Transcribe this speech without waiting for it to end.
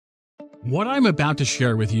What I'm about to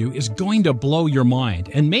share with you is going to blow your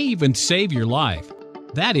mind and may even save your life.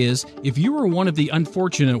 That is, if you are one of the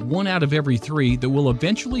unfortunate 1 out of every 3 that will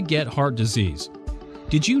eventually get heart disease.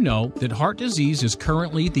 Did you know that heart disease is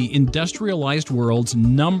currently the industrialized world's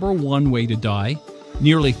 #1 way to die?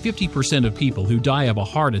 Nearly 50% of people who die of a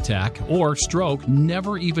heart attack or stroke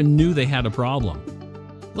never even knew they had a problem.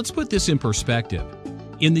 Let's put this in perspective.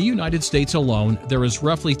 In the United States alone, there is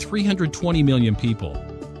roughly 320 million people.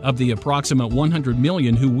 Of the approximate 100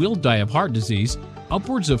 million who will die of heart disease,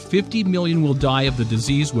 upwards of 50 million will die of the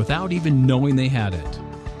disease without even knowing they had it.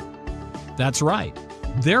 That's right.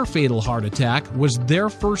 Their fatal heart attack was their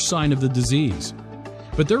first sign of the disease.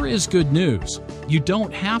 But there is good news. You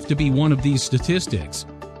don't have to be one of these statistics.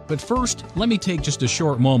 But first, let me take just a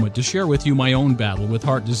short moment to share with you my own battle with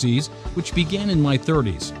heart disease, which began in my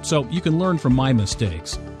 30s, so you can learn from my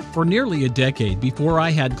mistakes. For nearly a decade before I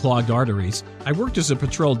had clogged arteries, I worked as a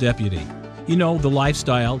patrol deputy. You know, the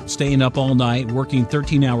lifestyle, staying up all night, working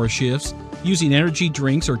 13-hour shifts, using energy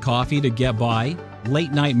drinks or coffee to get by,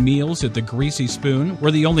 late-night meals at the Greasy Spoon,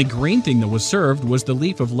 where the only green thing that was served was the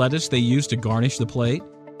leaf of lettuce they used to garnish the plate.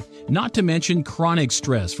 Not to mention chronic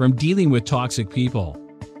stress from dealing with toxic people.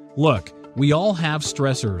 Look, we all have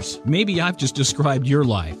stressors. Maybe I've just described your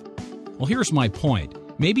life. Well, here's my point.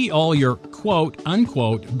 Maybe all your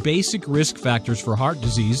quote-unquote basic risk factors for heart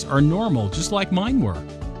disease are normal, just like mine were.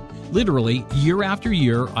 Literally, year after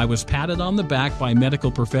year, I was patted on the back by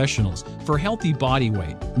medical professionals for healthy body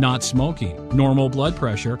weight, not smoking, normal blood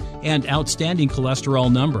pressure, and outstanding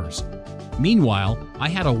cholesterol numbers. Meanwhile, I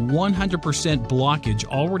had a 100% blockage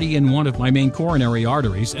already in one of my main coronary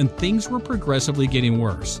arteries, and things were progressively getting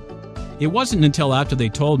worse. It wasn't until after they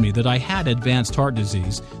told me that I had advanced heart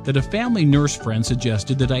disease that a family nurse friend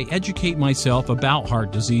suggested that I educate myself about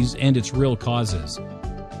heart disease and its real causes.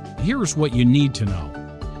 Here's what you need to know.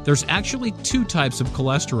 There's actually 2 types of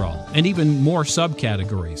cholesterol, and even more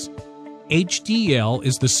subcategories. HDL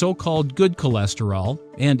is the so-called good cholesterol,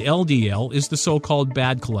 and LDL is the so-called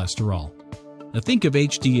bad cholesterol. Now think of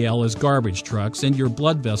HDL as garbage trucks, and your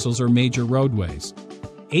blood vessels are major roadways.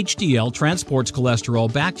 HDL transports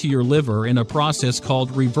cholesterol back to your liver in a process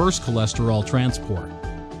called reverse cholesterol transport.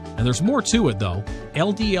 And there's more to it though.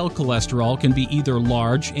 LDL cholesterol can be either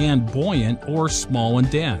large and buoyant or small and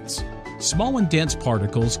dense. Small and dense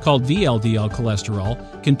particles called VLDL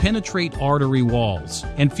cholesterol can penetrate artery walls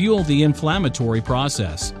and fuel the inflammatory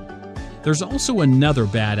process. There's also another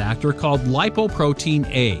bad actor called lipoprotein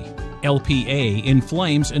A. LPA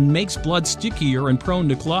inflames and makes blood stickier and prone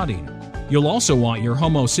to clotting. You'll also want your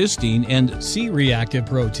homocysteine and C-reactive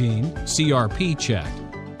protein, CRP, checked.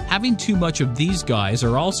 Having too much of these guys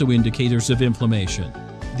are also indicators of inflammation.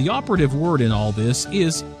 The operative word in all this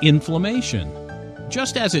is inflammation.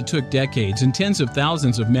 Just as it took decades and tens of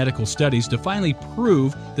thousands of medical studies to finally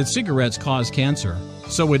prove that cigarettes cause cancer,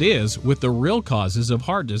 so it is with the real causes of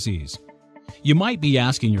heart disease. You might be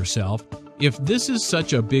asking yourself, if this is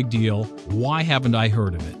such a big deal, why haven't I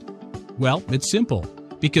heard of it? Well, it's simple.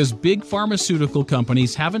 Because big pharmaceutical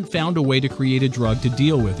companies haven't found a way to create a drug to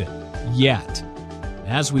deal with it, yet.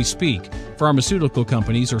 As we speak, pharmaceutical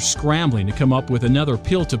companies are scrambling to come up with another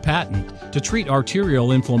pill to patent to treat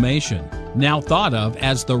arterial inflammation, now thought of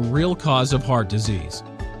as the real cause of heart disease.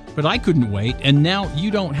 But I couldn't wait, and now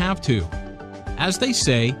you don't have to. As they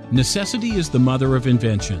say, necessity is the mother of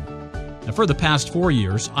invention. Now, for the past 4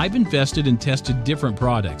 years, I've invested and tested different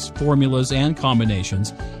products, formulas, and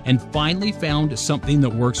combinations, and finally found something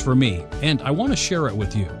that works for me, and I want to share it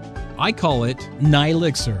with you. I call it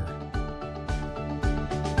Nilixir.